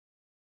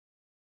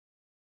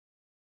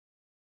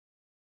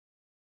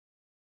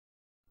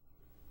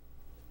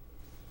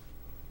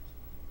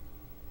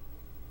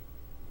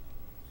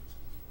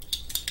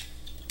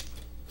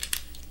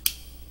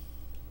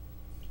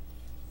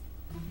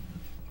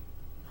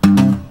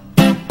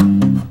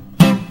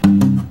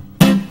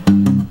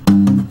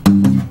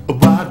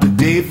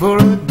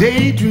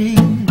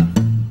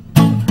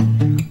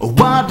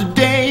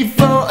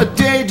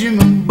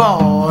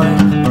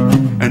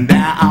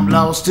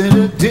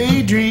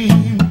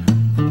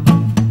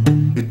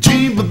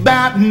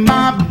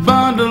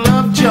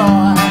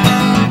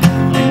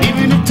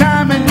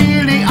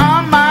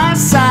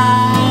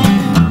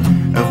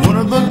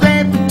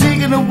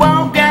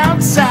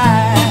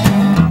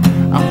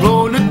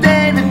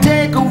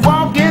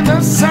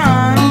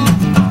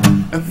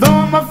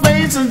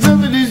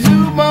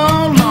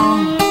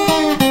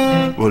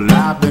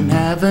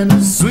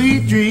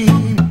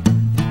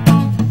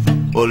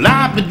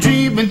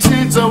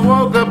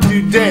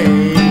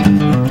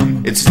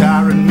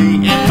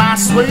my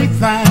sweet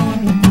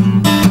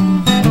thing,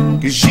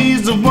 'cause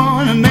she's the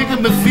one who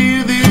making me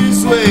feel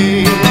this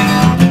way.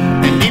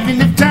 And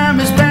even if time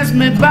has passed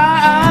me by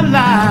a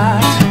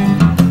lot,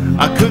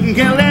 I couldn't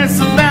care less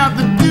about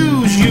the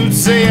dues you'd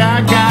say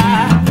I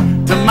got.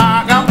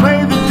 Tomorrow I'll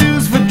pay the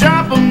dues for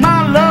dropping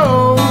my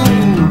load,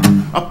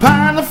 a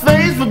pile of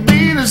face for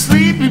being a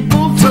sleepy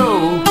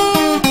bulltoad.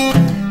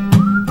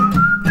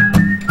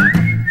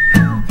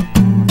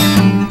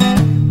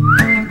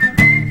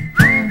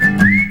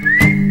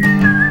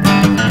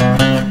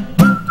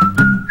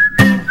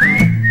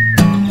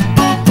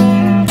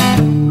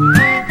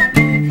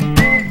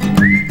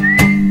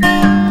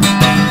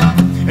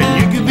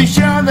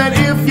 That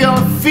if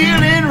you're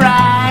feeling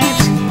right,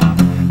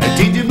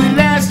 DJ will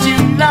last you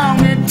long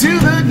into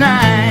the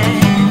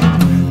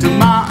night.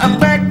 Tomorrow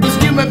breakfast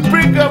you might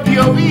prick up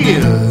your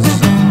ears,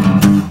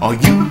 or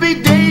you will be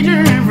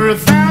daydreaming for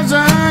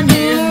 1,000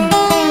 years.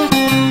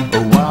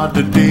 Oh, what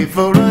a day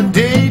for a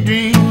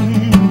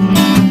daydream,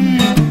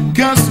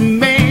 custom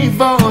made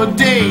for a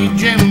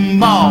daydream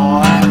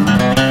boy.